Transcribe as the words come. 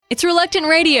It's Reluctant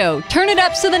Radio. Turn it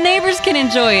up so the neighbors can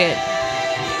enjoy it.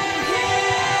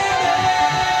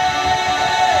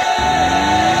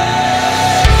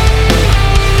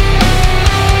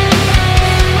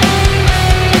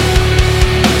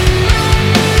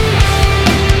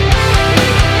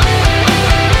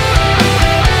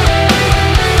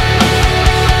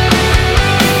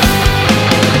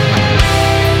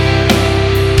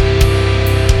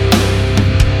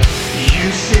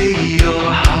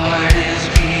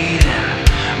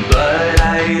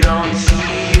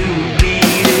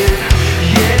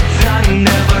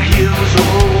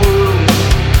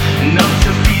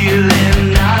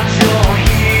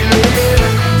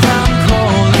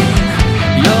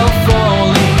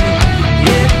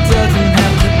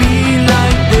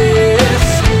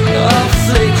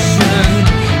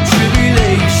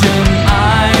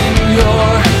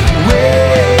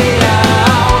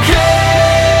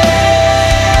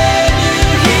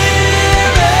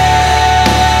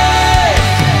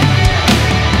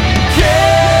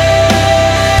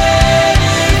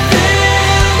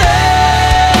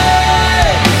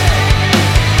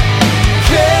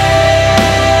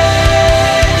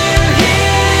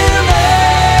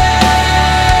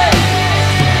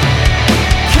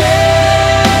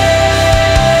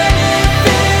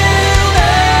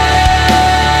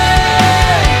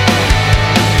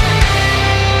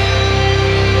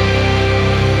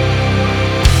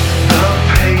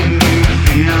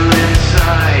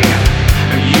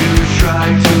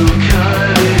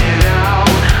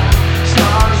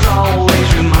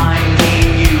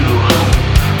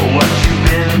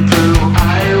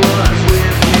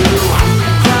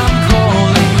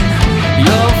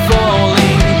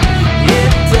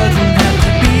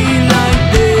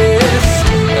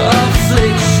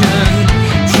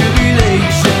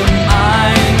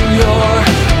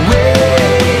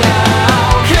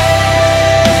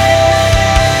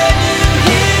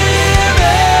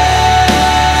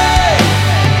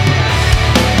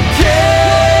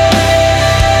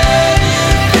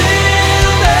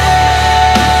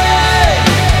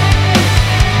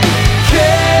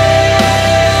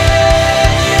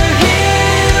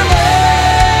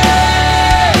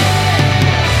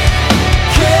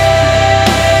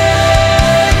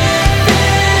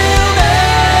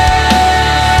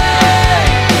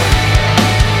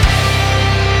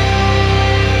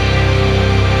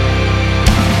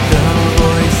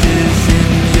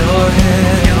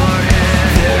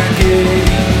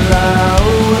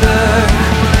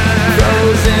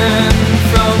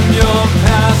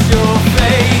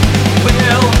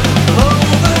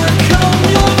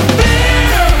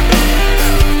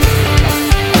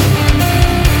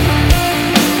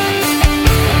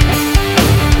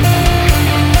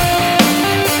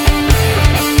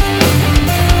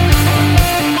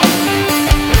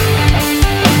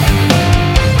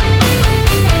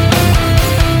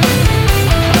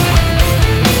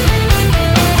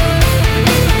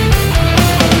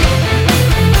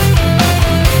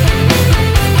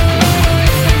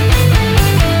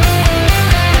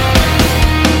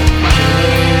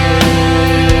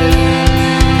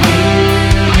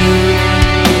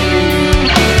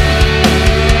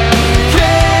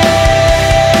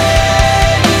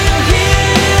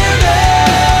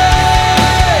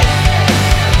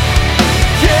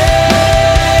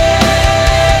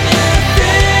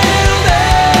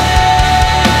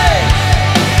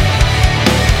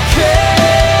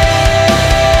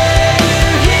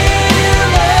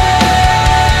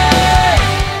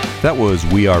 That was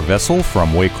We Are Vessel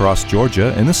from Waycross,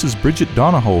 Georgia, and this is Bridget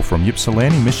Donahoe from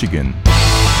Ypsilanti, Michigan.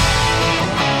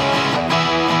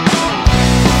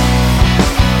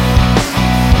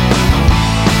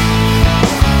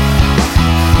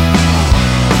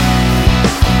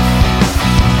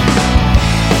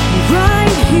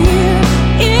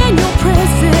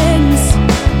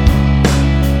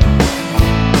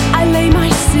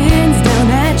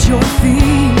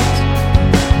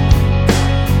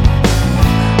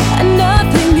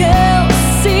 Nothing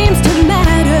else seems to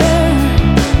matter.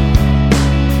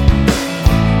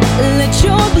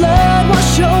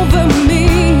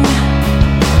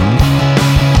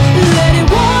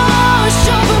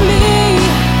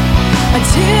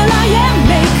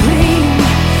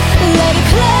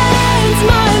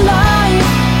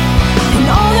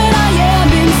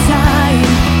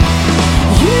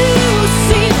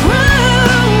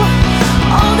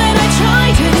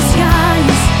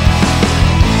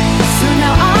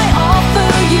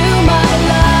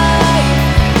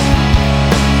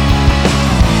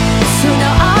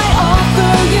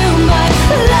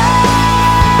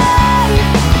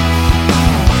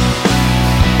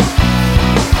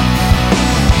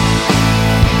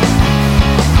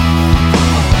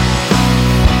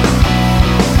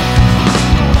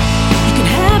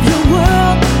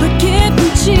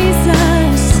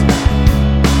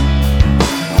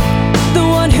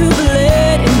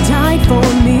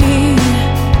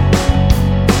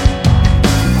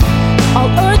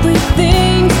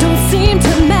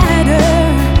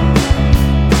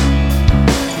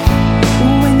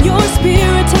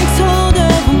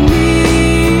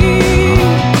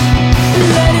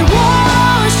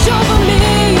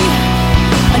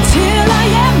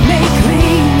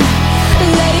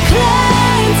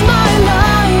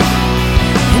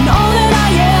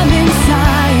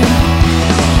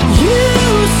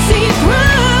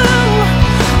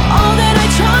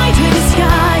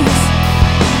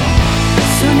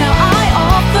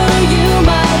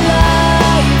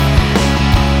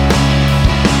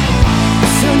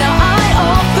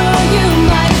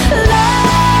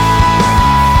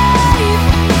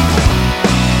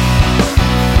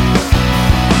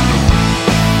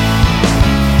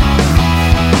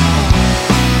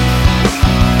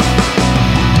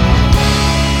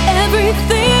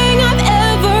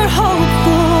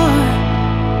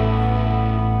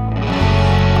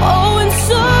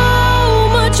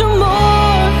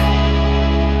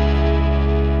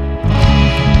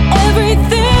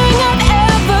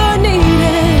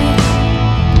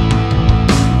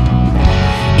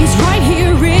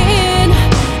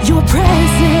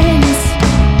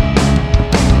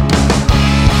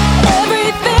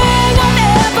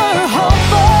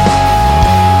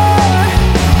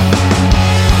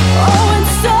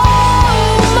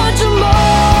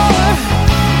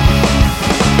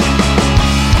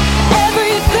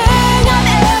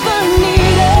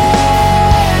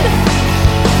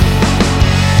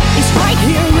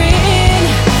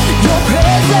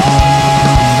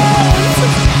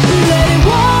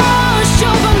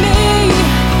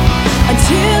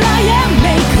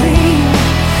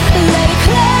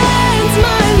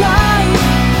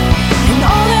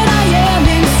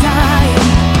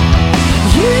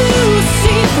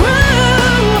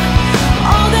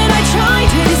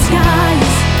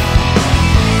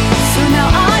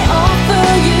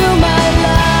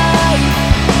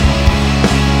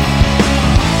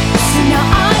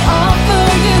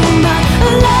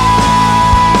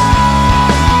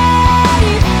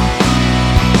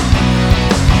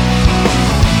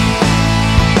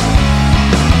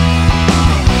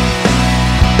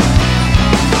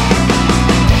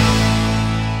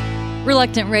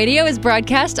 Reluctant Radio is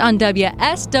broadcast on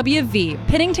WSWV,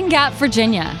 Pennington Gap,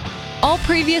 Virginia. All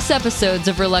previous episodes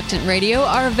of Reluctant Radio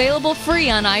are available free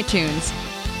on iTunes.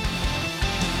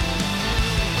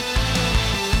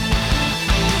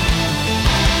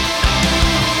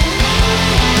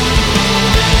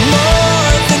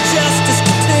 More than just a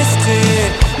statistic,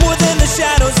 more than the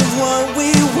shadows of what we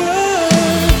were.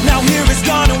 Now here it's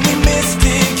gone and we missed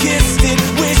it, kissed it,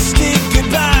 wished it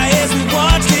goodbye as we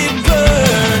watched it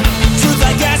burn. Truth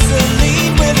like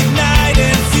gasoline will ignite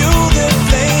and fuel the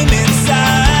flame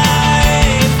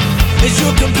inside. It's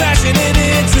your compassion and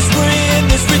interest, we're in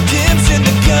this redemption,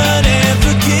 the gun and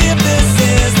forgiveness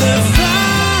is the fight.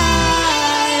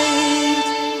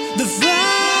 The fight.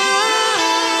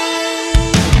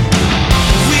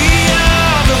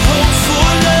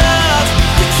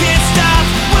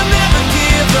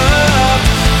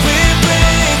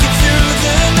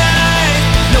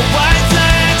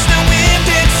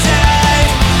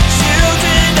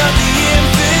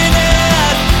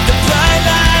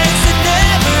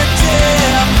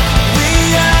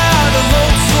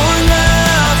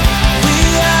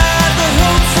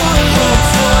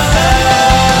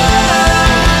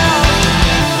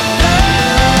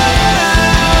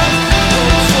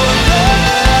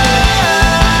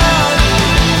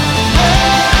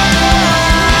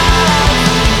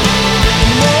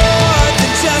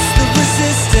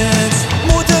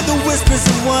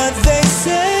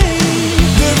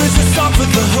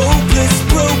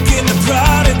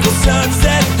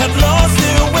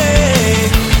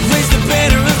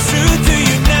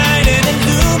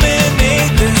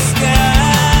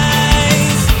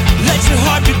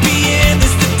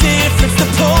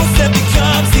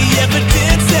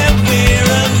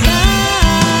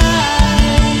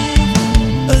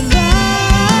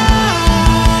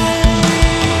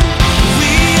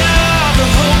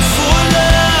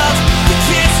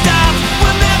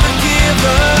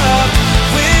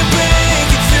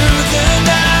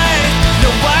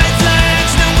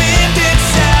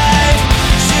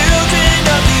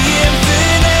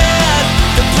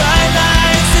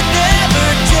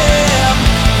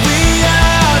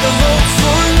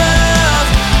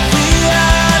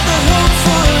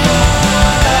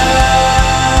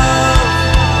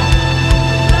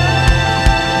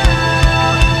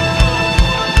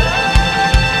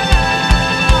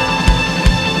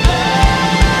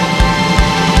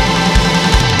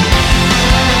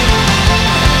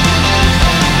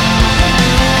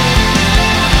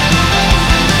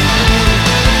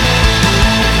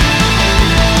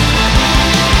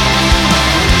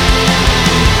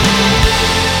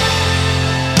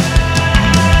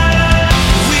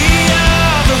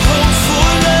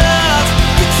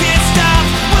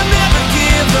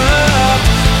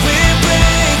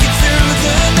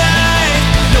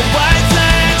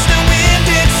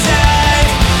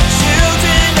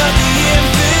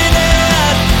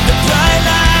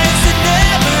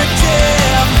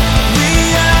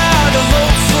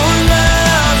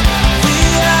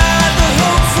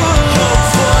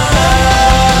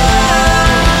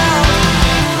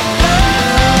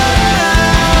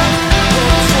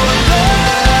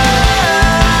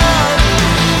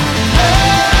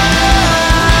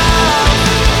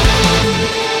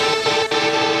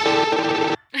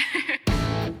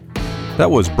 That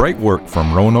was Bright Work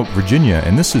from Roanoke, Virginia,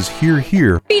 and this is Here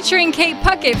Here. Featuring Kate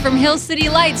Puckett from Hill City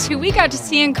Lights, who we got to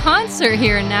see in concert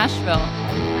here in Nashville.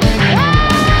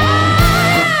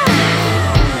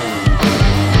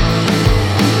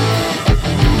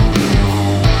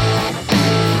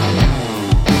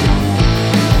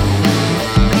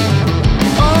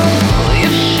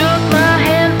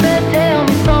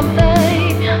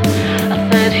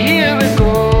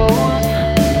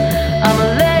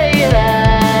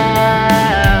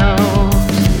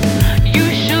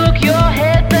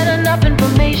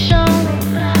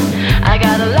 I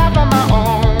got a life of my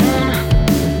own.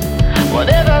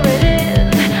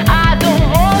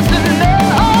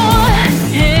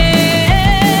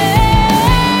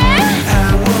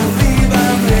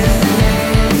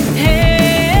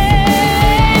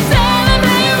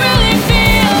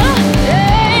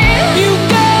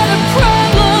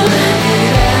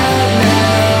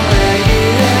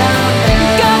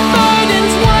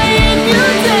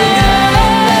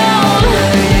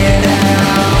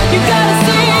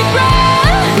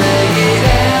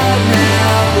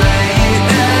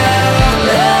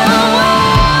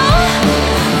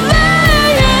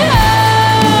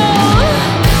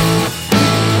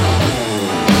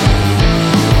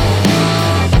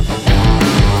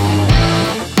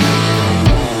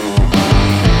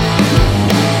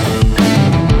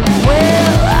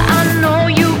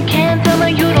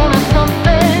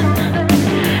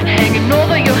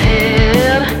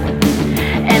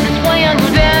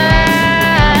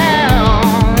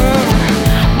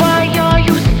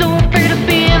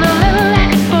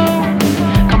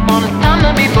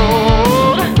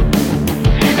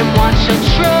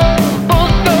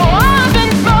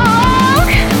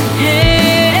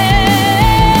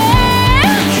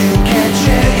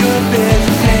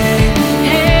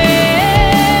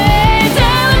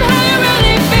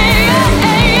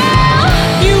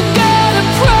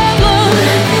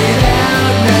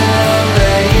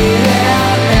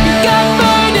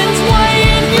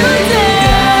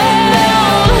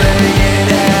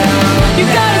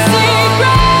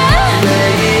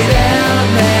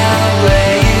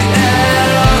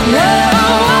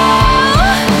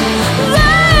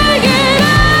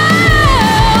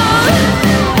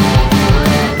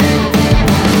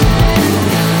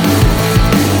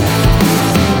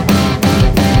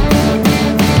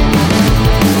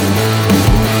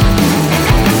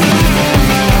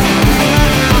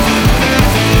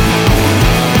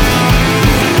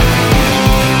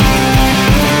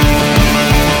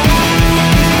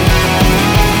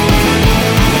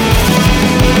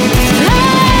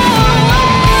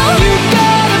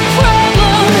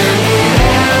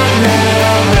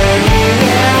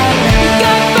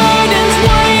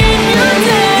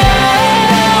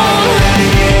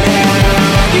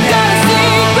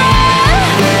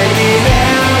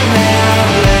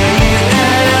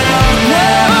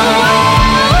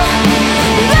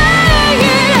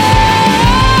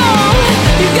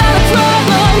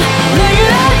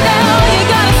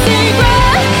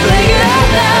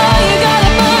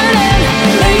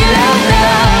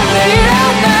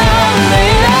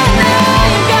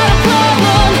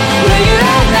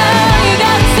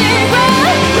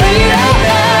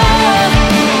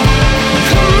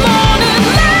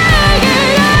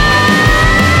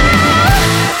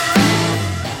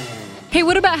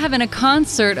 live and a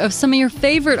concert of some of your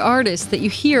favorite artists that you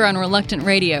hear on Reluctant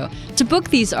Radio. To book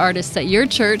these artists at your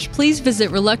church, please visit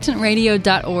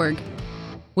reluctantradio.org.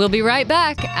 We'll be right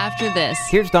back after this.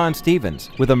 Here's Don Stevens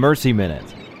with a Mercy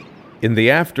Minute. In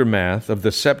the aftermath of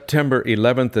the September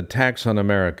 11th attacks on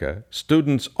America,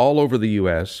 students all over the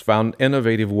U.S. found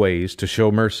innovative ways to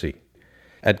show mercy.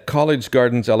 At College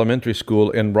Gardens Elementary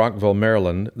School in Rockville,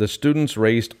 Maryland, the students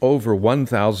raised over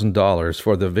 $1,000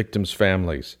 for the victims'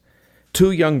 families.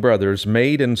 2 young brothers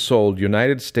made and sold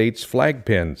United States flag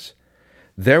pins.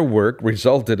 Their work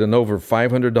resulted in over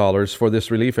 $500 for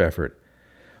this relief effort.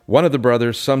 One of the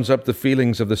brothers sums up the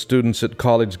feelings of the students at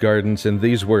College Gardens in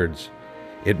these words: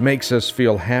 "It makes us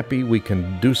feel happy we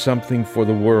can do something for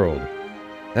the world.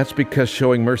 That's because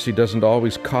showing mercy doesn't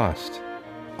always cost.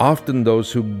 Often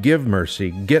those who give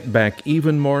mercy get back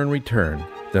even more in return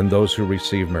than those who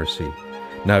receive mercy.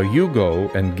 Now you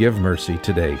go and give mercy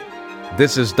today."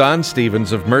 This is Don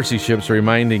Stevens of Mercy Ships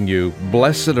reminding you,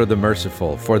 blessed are the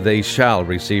merciful, for they shall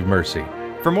receive mercy.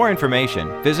 For more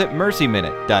information, visit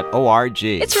mercyminute.org.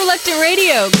 It's Reluctant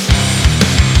Radio.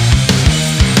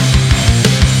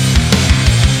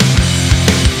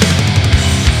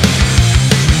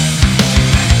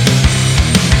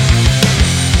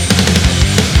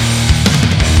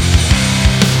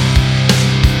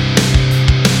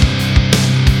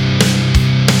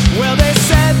 Well, they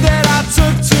said that I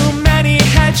took too many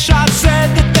headshots, said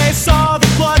that they saw the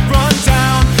blood run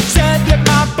down, said that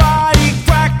my body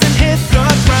cracked and hit the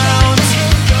ground.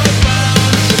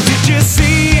 Did you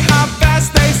see how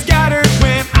fast they scattered?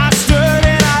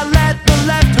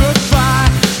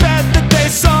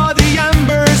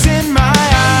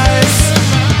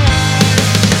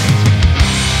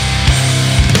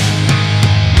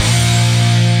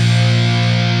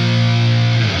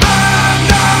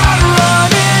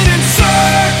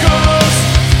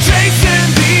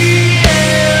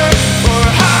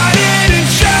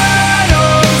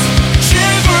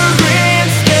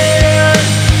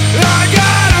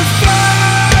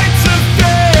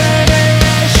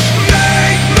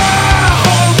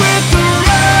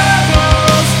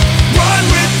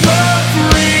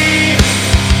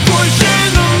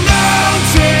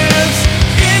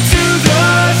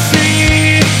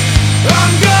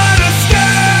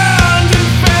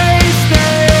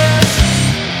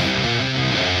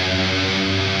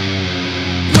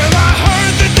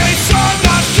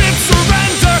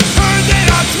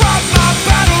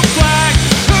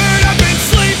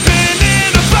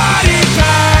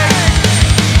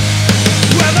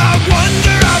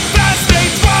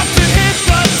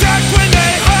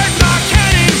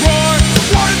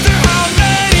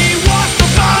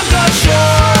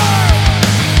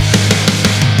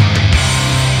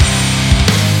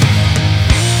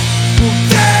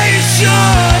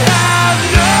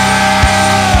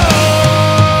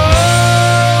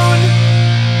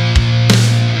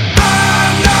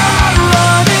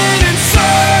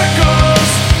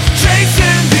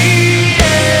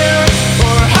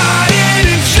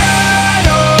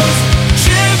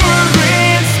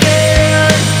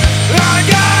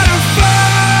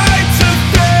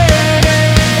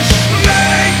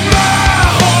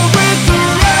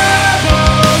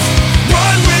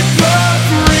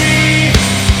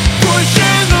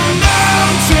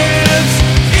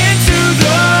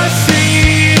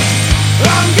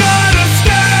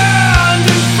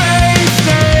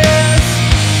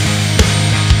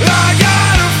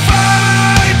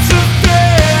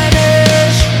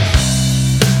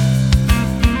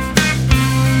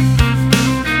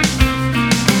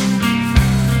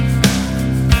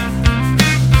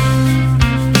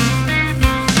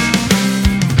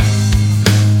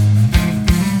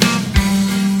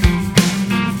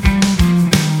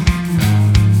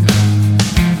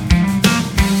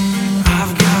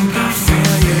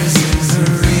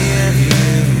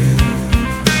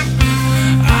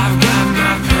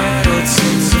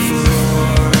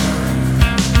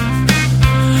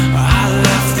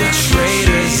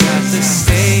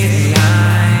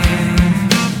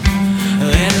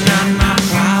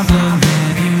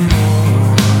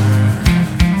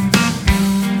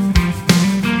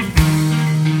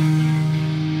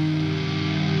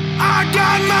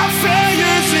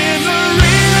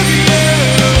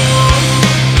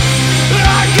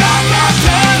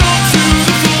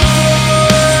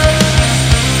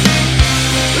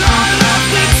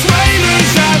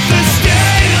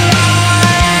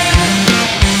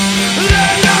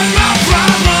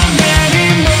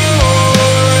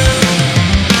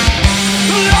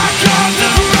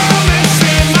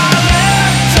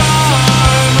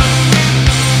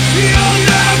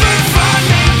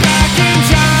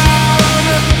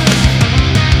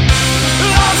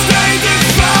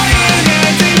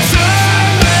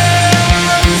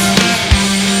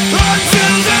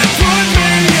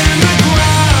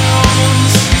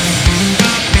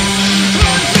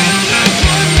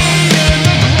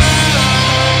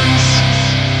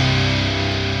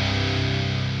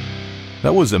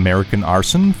 That was American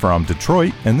Arson from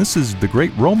Detroit, and this is The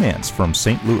Great Romance from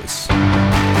St. Louis. I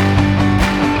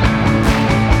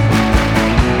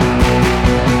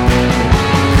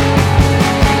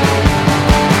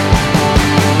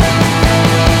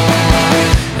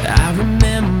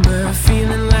remember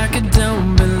feeling like I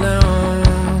don't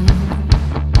belong,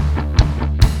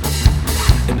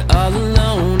 and all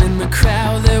alone in the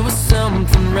crowd there was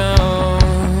something wrong.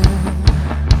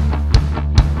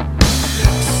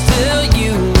 Still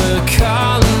you were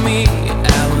calling me,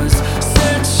 I was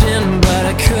searching but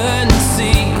I couldn't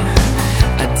see.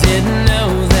 I didn't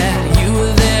know that you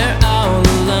were there all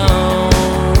alone.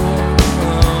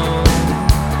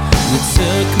 You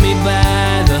took me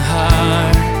by the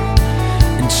heart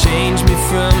and changed me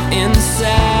from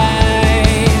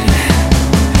inside.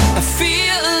 I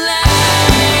feel alive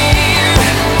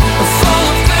for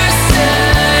the first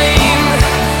time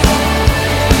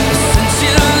since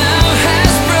your love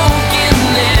has broken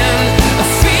in. I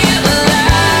feel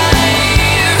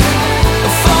alive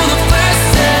for the first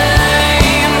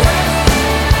time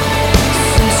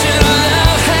since your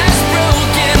love has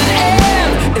broken in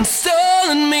and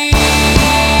stolen me.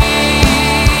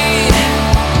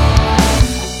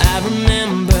 I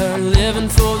remember living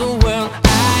for the world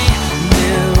I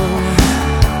knew.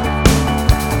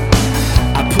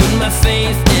 I put my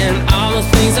faith in all the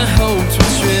things I hoped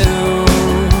were true.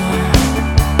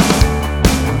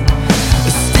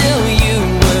 Still you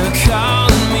were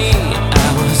calling me, I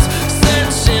was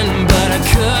searching but I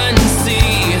couldn't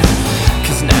see.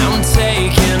 'Cause now I'm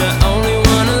taken, I only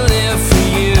wanna live for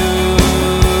you.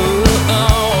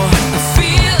 Oh, I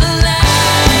feel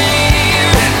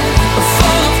alive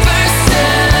for the first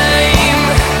time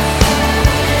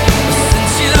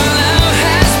since your love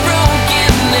has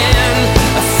broken in.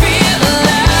 I feel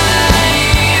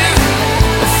alive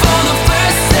for the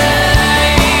first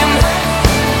time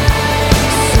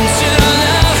since your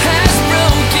love has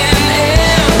broken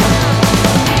in.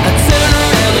 I turn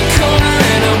around the corner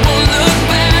and I won't look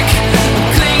back. I'm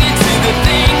clinging to the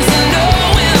things I know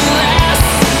will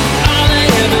last. All I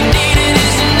ever needed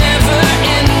is your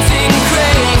never-ending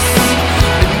grace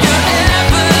and your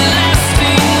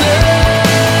everlasting love.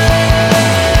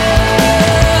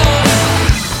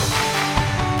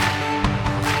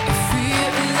 I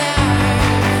feel alive.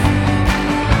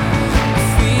 I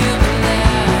feel alive.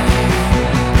 I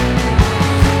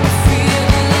feel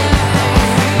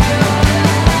alive.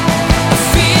 I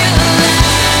feel alive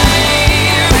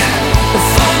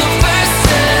for the first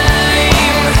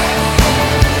time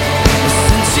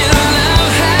since your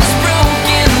love has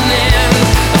broken in.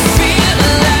 I feel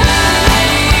alive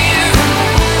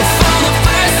for the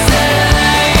first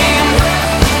time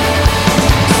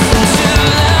since your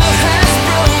love has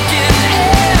broken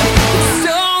in. It's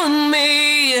stolen me.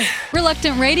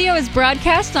 Reluctant Radio is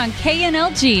broadcast on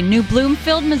KNLG, New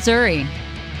Bloomfield, Missouri.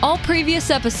 All previous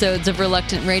episodes of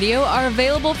Reluctant Radio are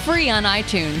available free on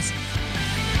iTunes.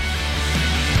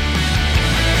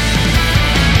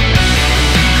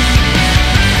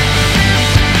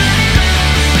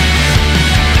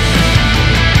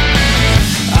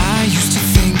 I used to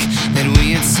think that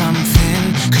we had something,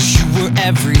 'cause you were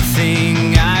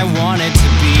everything I wanted to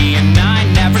be, and I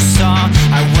never saw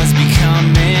I was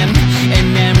becoming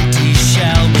an empty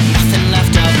shell with nothing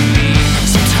left of me.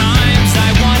 Sometimes I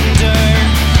wonder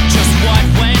just what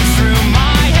went through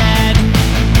my head.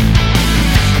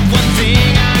 One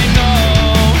thing I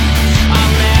know,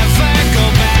 I'll never go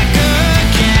back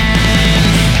again.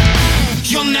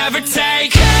 You'll never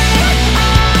take it.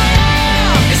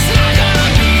 It's not gonna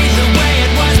be the way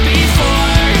it was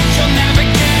before. You'll never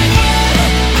get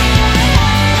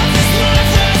this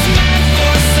life was meant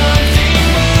for something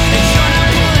more. And you're not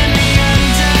pulling me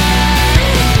under.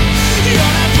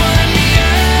 You're not pulling me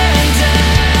under.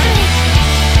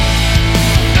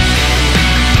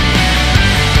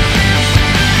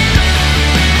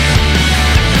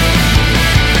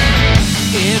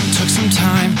 It took some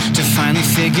time to finally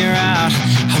figure out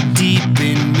how deep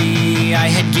in me I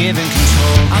had given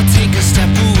control. I'll take a step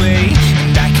away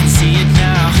and I can see it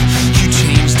now. You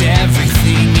changed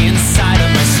everything inside of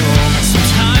my soul.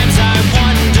 Sometimes I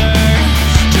wonder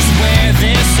just where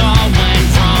this all went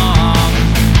wrong.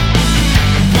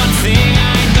 One thing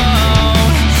I know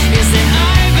is that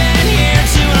I've been here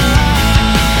too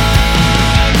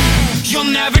long.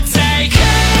 You'll never take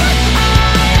it.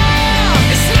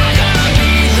 It's not gonna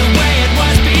be the way it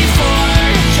was before.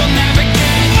 You'll never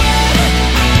get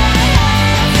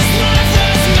this life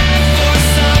was meant for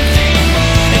something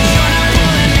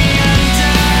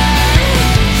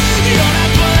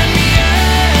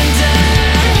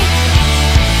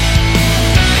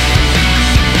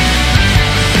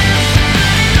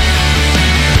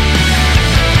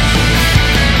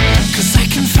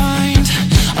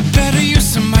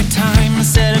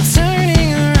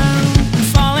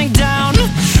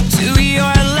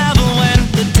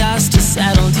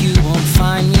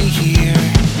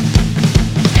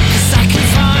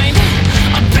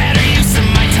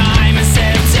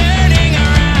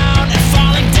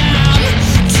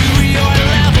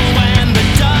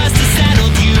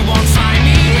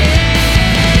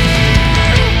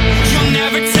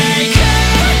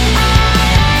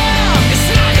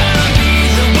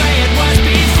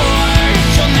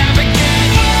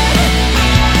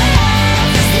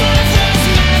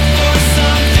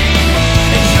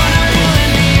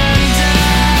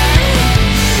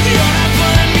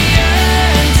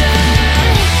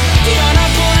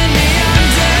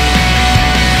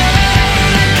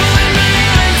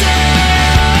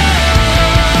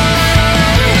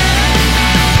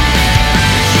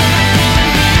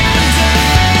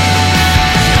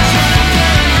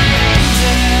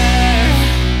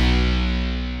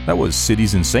was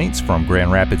Cities and Saints from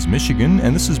Grand Rapids, Michigan,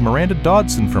 and this is Miranda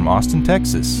Dodson from Austin,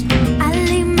 Texas. I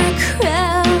lay my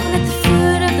crown at the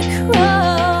foot of the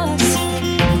cross,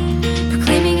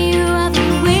 proclaiming you are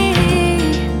the way.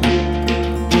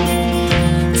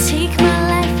 Take my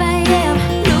life, I am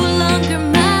no longer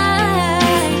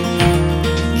mine.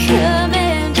 Come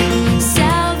and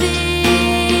salvage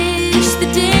the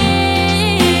day.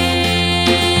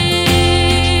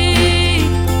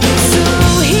 So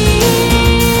hear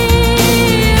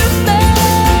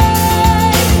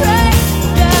my cry,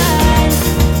 God.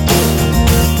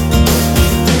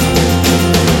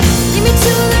 Lead me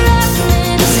to the rock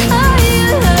that is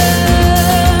higher than I.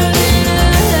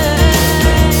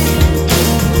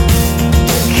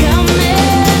 Come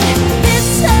and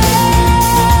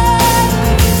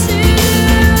listen to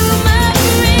my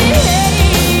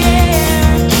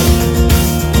prayer.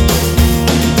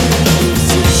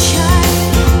 So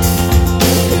child,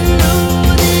 know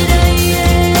that I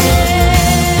am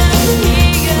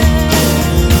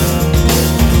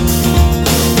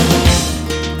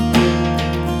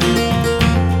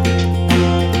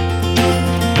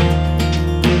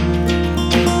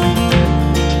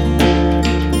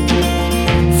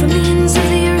from the ends of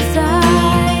the earth I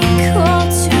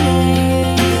call to you.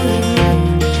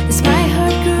 As my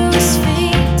heart grows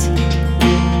faint,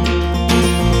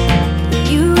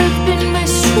 you have been my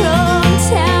strong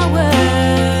tower.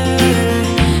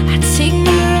 I take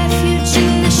my refuge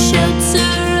in the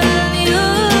shelter of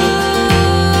your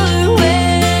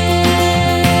wings.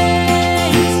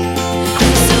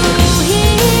 So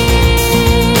hear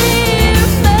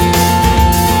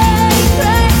my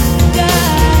cry,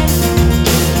 God.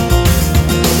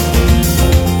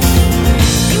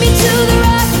 Lead me to the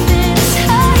rock that is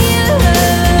higher than I.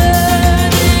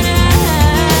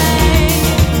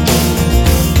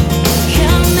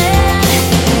 Come and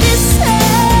listen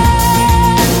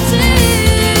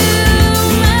to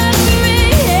my prayer.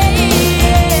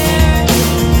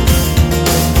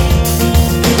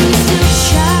 I'm still a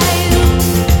child,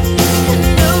 and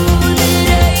know that I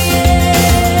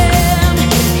am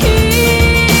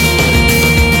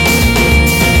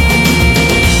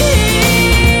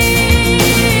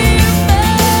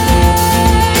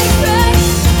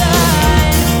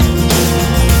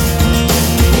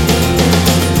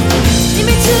Lead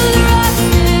me to the rock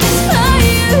that is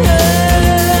higher than I.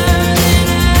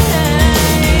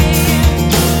 Come and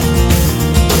listen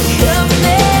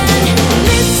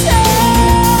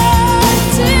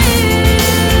to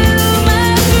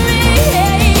my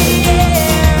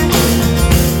prayer.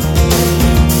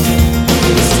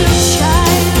 I'm still a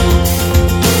child,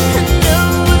 and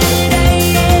know that I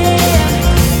am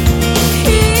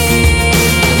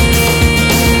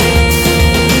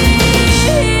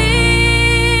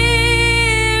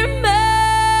Hear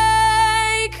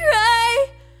my cry,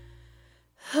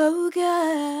 oh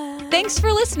God. Thanks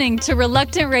for listening to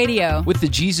Reluctant Radio. With the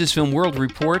Jesus Film World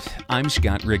Report, I'm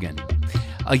Scott Riggin.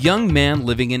 A young man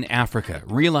living in Africa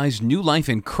realized new life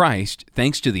in Christ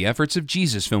thanks to the efforts of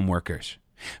Jesus Film workers.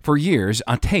 For years,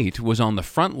 Atate was on the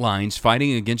front lines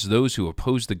fighting against those who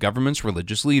opposed the government's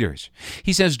religious leaders.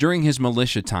 He says during his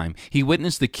militia time, he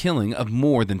witnessed the killing of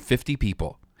more than 50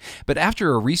 people. But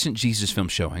after a recent Jesus Film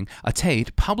showing,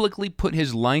 Atate publicly put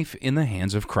his life in the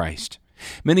hands of Christ.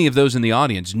 Many of those in the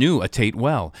audience knew Atate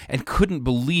well and couldn't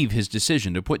believe his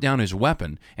decision to put down his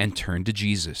weapon and turn to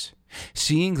Jesus.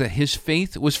 Seeing that his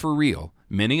faith was for real,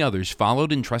 many others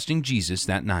followed in trusting Jesus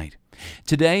that night.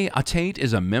 Today, Atate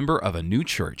is a member of a new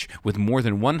church with more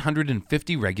than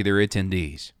 150 regular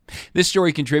attendees. This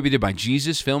story contributed by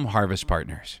Jesus Film Harvest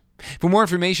Partners. For more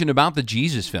information about the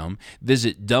Jesus Film,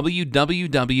 visit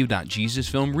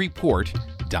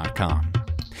www.jesusfilmreport.com.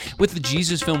 With the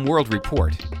Jesus Film World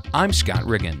Report, I'm Scott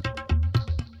Riggin.